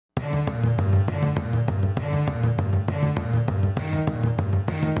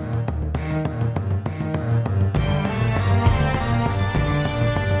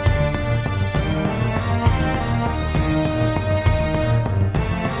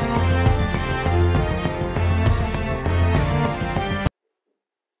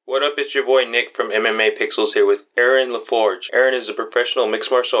What up, it's your boy Nick from MMA Pixels here with Aaron LaForge. Aaron is a professional mixed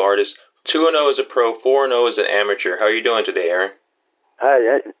martial artist, 2-0 as a pro, 4-0 as an amateur. How are you doing today, Aaron?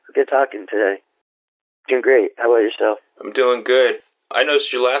 Hi, good talking today. Doing great. How about yourself? I'm doing good. I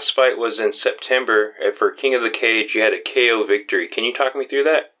noticed your last fight was in September, and for King of the Cage, you had a KO victory. Can you talk me through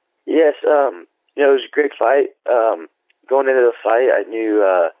that? Yes, it was a great fight. Going into the fight, I knew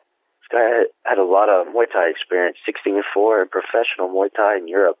this guy had a lot of Muay Thai experience, 16-4 in professional Muay Thai in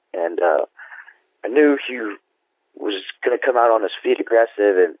Europe, and I knew he was going to come out on his feet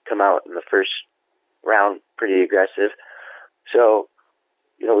aggressive and come out in the first round pretty aggressive. So,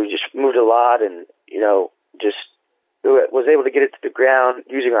 we just moved a lot and, just was able to get it to the ground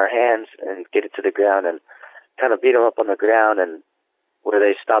using our hands and get it to the ground and kind of beat him up on the ground and where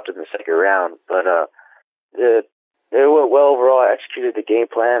they stopped in the second round. But it went well overall. I executed the game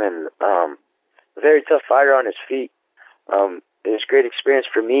plan and a very tough fighter on his feet. It was a great experience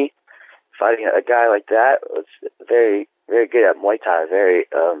for me. Fighting a guy like that was very, very good at Muay Thai, very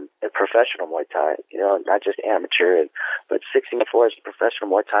a professional Muay Thai, not just amateur, but 16-4 as a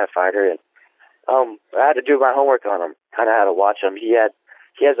professional Muay Thai fighter. And I had to do my homework on him, kind of had to watch him. He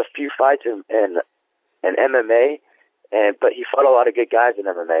has a few fights in MMA, but he fought a lot of good guys in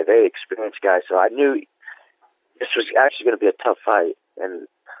MMA, very experienced guys. So I knew this was actually going to be a tough fight, and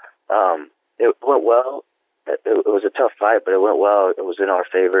it went well. It was a tough fight, but it went well. It was in our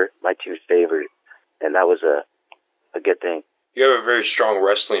favor, my team's favor, and that was a good thing. You have a very strong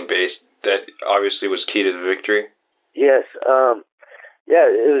wrestling base that obviously was key to the victory. Yes, it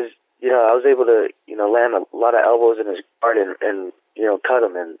was. I was able to, land a lot of elbows in his guard and cut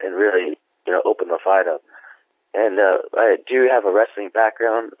him and really, open the fight up. And I do have a wrestling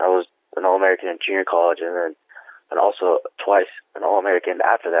background. I was an All-American in junior college and also twice an All-American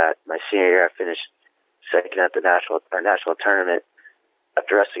after that. My senior year, I finished second at the national tournament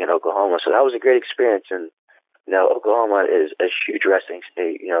after wrestling in Oklahoma. So that was a great experience. And, Oklahoma is a huge wrestling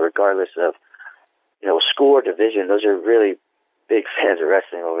state, regardless of, school or division. Those are really big fans of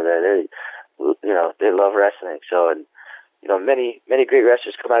wrestling over there. They love wrestling. So, and many great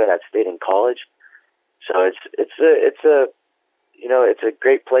wrestlers come out of that state in college. So it's a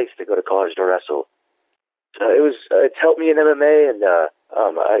great place to go to college to wrestle. So it's helped me in MMA, and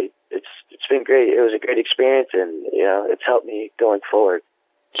it's been great. It was a great experience, and it's helped me going forward.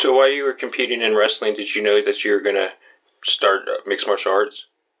 So while you were competing in wrestling, did you know that you were gonna start mixed martial arts?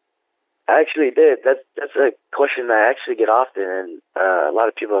 I actually did. That's a question that I actually get often, and a lot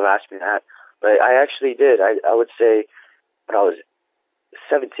of people have asked me that. But I actually did. I would say when I was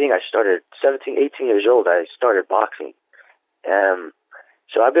 17, 18 years old, I started boxing.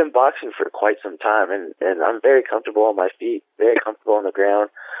 So I've been boxing for quite some time, and I'm very comfortable on my feet, very comfortable on the ground.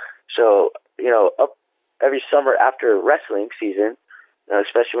 So, up every summer after wrestling season,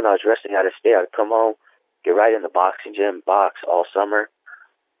 especially when I was wrestling out of state, I'd come home, get right in the boxing gym, box all summer.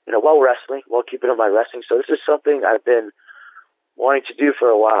 While wrestling, while keeping up my wrestling. So this is something I've been wanting to do for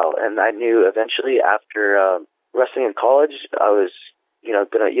a while. And I knew eventually after wrestling in college, I was, going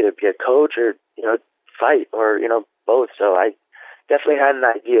to either be a coach or, fight or, both. So I definitely had an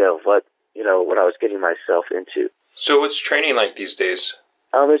idea of what I was getting myself into. So what's training like these days?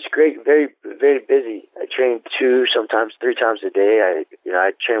 It's great. Very, very busy. I train 2, sometimes 3 times a day.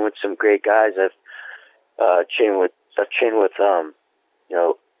 I train with some great guys. I've trained with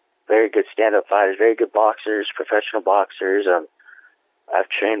very good stand-up fighters, very good boxers, professional boxers. I've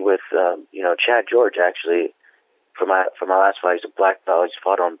trained with, Chad George, actually, for my last fight. He's a black belt. He's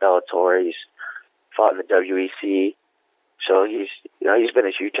fought on Bellator. He's fought in the WEC. So he's been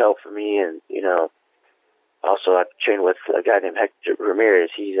a huge help for me. And, also I've trained with a guy named Hector Ramirez.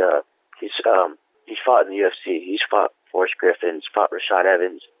 He's fought in the UFC. He's fought Forrest Griffin. He's fought Rashad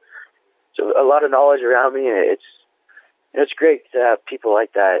Evans. So a lot of knowledge around me, and it's great to have people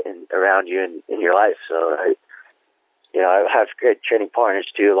like that around you in your life. So I have great training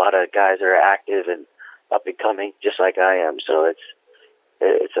partners too. A lot of guys that are active and up and coming, just like I am. So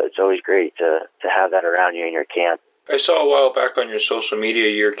it's always great to have that around you in your camp. I saw a while back on your social media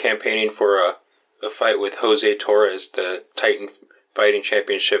you're campaigning for a fight with Jose Torres, the Titan Fighting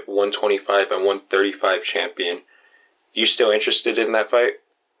Championship 125 and 135 champion. You still interested in that fight?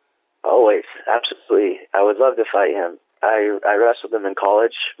 Always, absolutely. I would love to fight him. I wrestled him in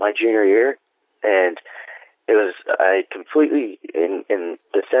college my junior year, and I completely, in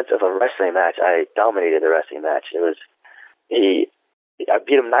the sense of a wrestling match, I dominated the wrestling match. I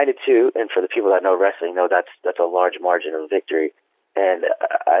beat him 9-2, and for the people that know wrestling, know that's a large margin of victory, and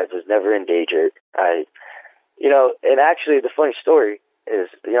I was never endangered. And actually the funny story is,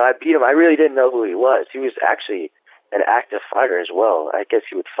 I beat him. I really didn't know who he was. He was actually an active fighter as well. I guess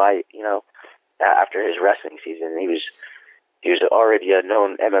he would fight, after his wrestling season. He was already a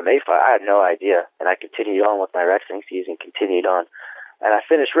known MMA fighter. I had no idea, and I continued on with my wrestling season. Continued on, and I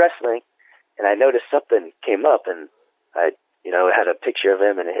finished wrestling, and I noticed something came up, and I, it had a picture of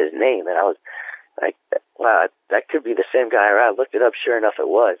him and his name, and I was like, wow, that could be the same guy. I looked it up. Sure enough, it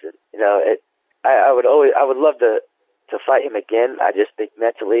was. And, I would love to fight him again. I just think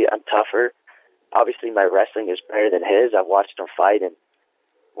mentally I'm tougher. Obviously, my wrestling is better than his. I've watched him fight, and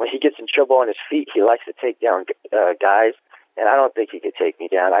when he gets in trouble on his feet, he likes to take down guys, and I don't think he could take me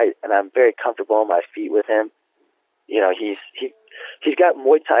down. I'm very comfortable on my feet with him. He's got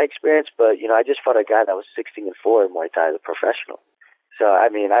Muay Thai experience, but I just fought a guy that was 16-4 in Muay Thai as a professional. So I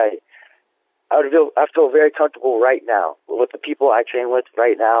feel very comfortable right now with the people I train with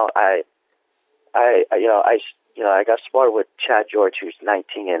right now. I got sparred with Chad George, who's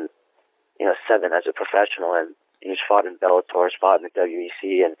 19 and 7 as a professional, and he's fought in Bellator, fought in the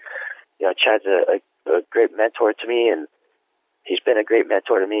WEC, and Chad's a great mentor to me, and he's been a great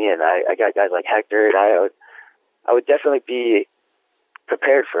mentor to me. And I got guys like Hector, and I would definitely be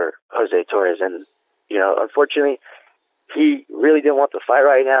prepared for Jose Torres. And unfortunately, he really didn't want the fight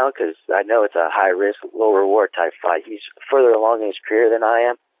right now because I know it's a high risk, low reward type fight. He's further along in his career than I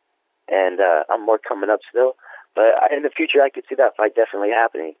am, and I'm more coming up still. But in the future, I could see that fight definitely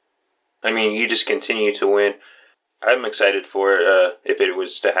happening. I mean, you just continue to win. I'm excited for it if it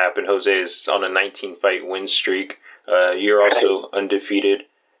was to happen. Jose is on a 19-fight win streak. You're also undefeated.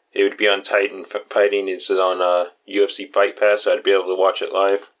 It would be on Titan Fighting. It's on UFC Fight Pass, so I'd be able to watch it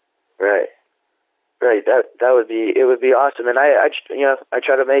live. Right. That would be awesome. And I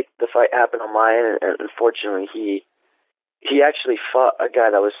try to make the fight happen on my end. And unfortunately, he actually fought a guy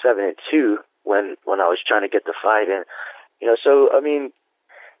that was 7-2 when I was trying to get the fight. And so I mean,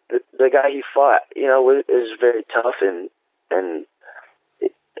 the guy he fought, is very tough, and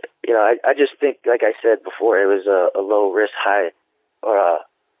I just think, like I said before, it was a low risk,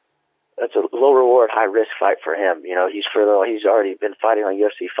 it's a low reward, high risk fight for him. He's already been fighting on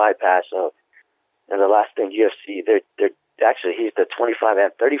UFC Fight Pass, so. And the last thing UFC, he's the 25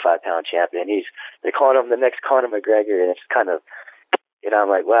 and 35 pound champion. They're calling him the next Conor McGregor, and it's kind of, I'm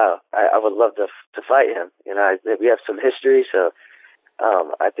like, wow, I would love to fight him. We have some history, so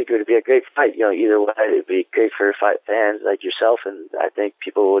I think it would be a great fight. Either way, it'd be great for fight fans like yourself, and I think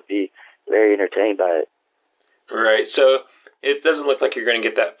people would be very entertained by it. Right. So it doesn't look like you're going to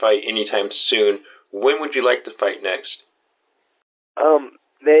get that fight anytime soon. When would you like to fight next?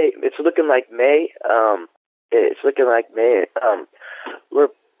 May. It's looking like May. We're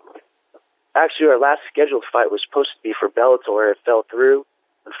actually, our last scheduled fight was supposed to be for Bellator. It fell through,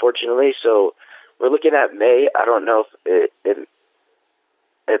 unfortunately. So we're looking at May. I don't know if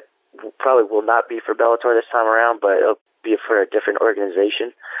it probably will not be for Bellator this time around, but it'll be for a different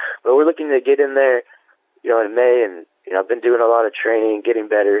organization. But we're looking to get in there, in May, and I've been doing a lot of training, getting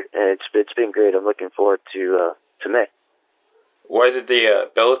better, and it's been great. I'm looking forward to May. Why did the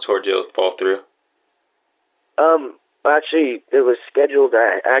Bellator deal fall through? Actually, it was scheduled.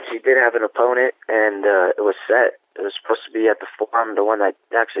 I actually did have an opponent, and it was set. It was supposed to be at the Forum, the one that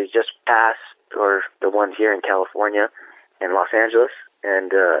actually just passed, or the one here in California, in Los Angeles.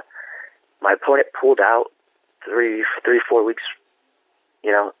 And my opponent pulled out 4 weeks,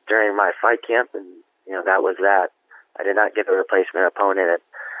 during my fight camp, and that was that. I did not get a replacement opponent.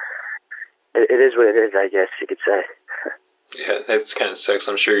 It is what it is, I guess you could say. Yeah, that's kind of sucks.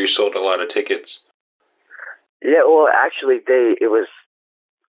 I'm sure you sold a lot of tickets. Yeah, well, actually, I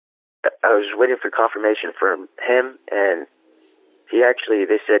was waiting for confirmation from him, and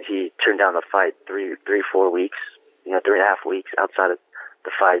they said he turned down the fight 4 weeks, 3.5 weeks outside of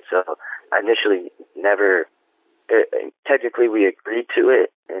the fight. So I initially technically we agreed to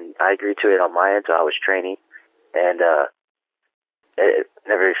it, and I agreed to it on my end, so I was training, and it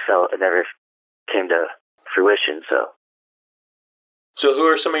never came to fruition, So who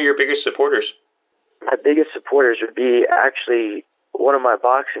are some of your biggest supporters? My biggest supporters would be actually one of my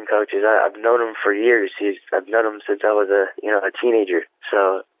boxing coaches. I've known him for years. I've known him since I was a teenager.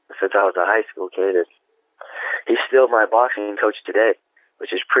 So since I was a high school kid, he's still my boxing coach today,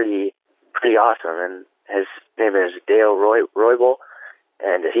 which is pretty awesome. And his name is Dale Roybal,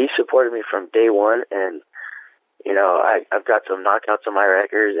 and he supported me from day one. And I've got some knockouts on my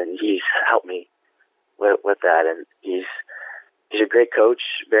records, and he's helped me with that. And he's a great coach,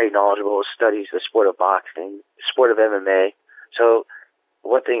 very knowledgeable, studies the sport of boxing, sport of MMA. So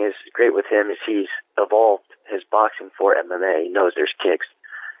one thing is great with him is he's evolved his boxing for MMA. He knows there's kicks.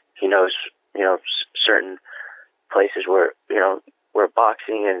 He knows, certain places where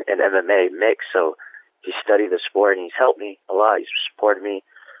boxing and MMA mix. So studied the sport, and he's helped me a lot. He's supported me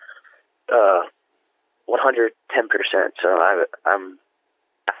 110%. So I'm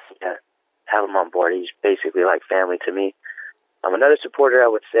happy to have him on board. He's basically like family to me. Another supporter I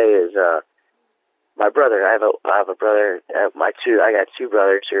would say is my brother. I have a brother. I got two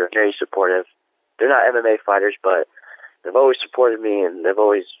brothers who are very supportive. They're not MMA fighters, but they've always supported me and they've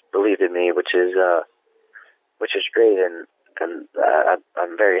always believed in me, which is great. And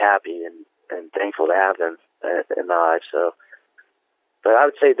I'm very happy and thankful to have them in my life. So, but I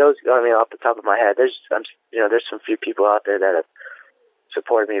would say those. I mean, off the top of my head, there's some few people out there that have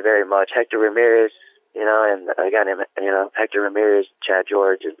supported me very much. Hector Ramirez, and I got him, Hector Ramirez, Chad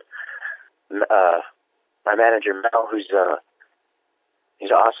George, and my manager Mel, he's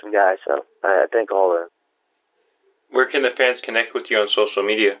an awesome guy. So I thank all of them. Where can the fans connect with you on social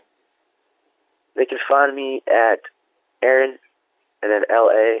media? They can find me at Aaron and then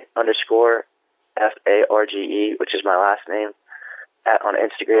LA_FARGE, which is my last name, on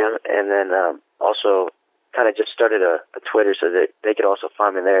Instagram, and then also kind of just started a Twitter so that they could also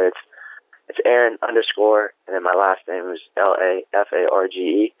find me there. It's Aaron_, and then my last name is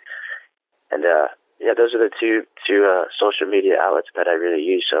LAFARGE, and those are the two social media outlets that I really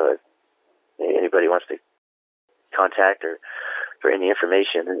use. So if anybody wants to contact or for any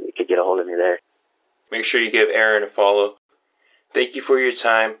information, you could get a hold of me there. Make sure you give Aaron a follow. Thank you for your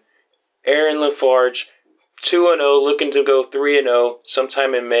time. Aaron LaFarge, 2-0, looking to go 3-0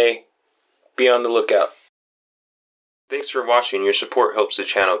 sometime in May. Be on the lookout. Thanks for watching. Your support helps the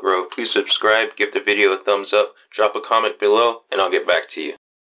channel grow. Please subscribe, give the video a thumbs up, drop a comment below, and I'll get back to you.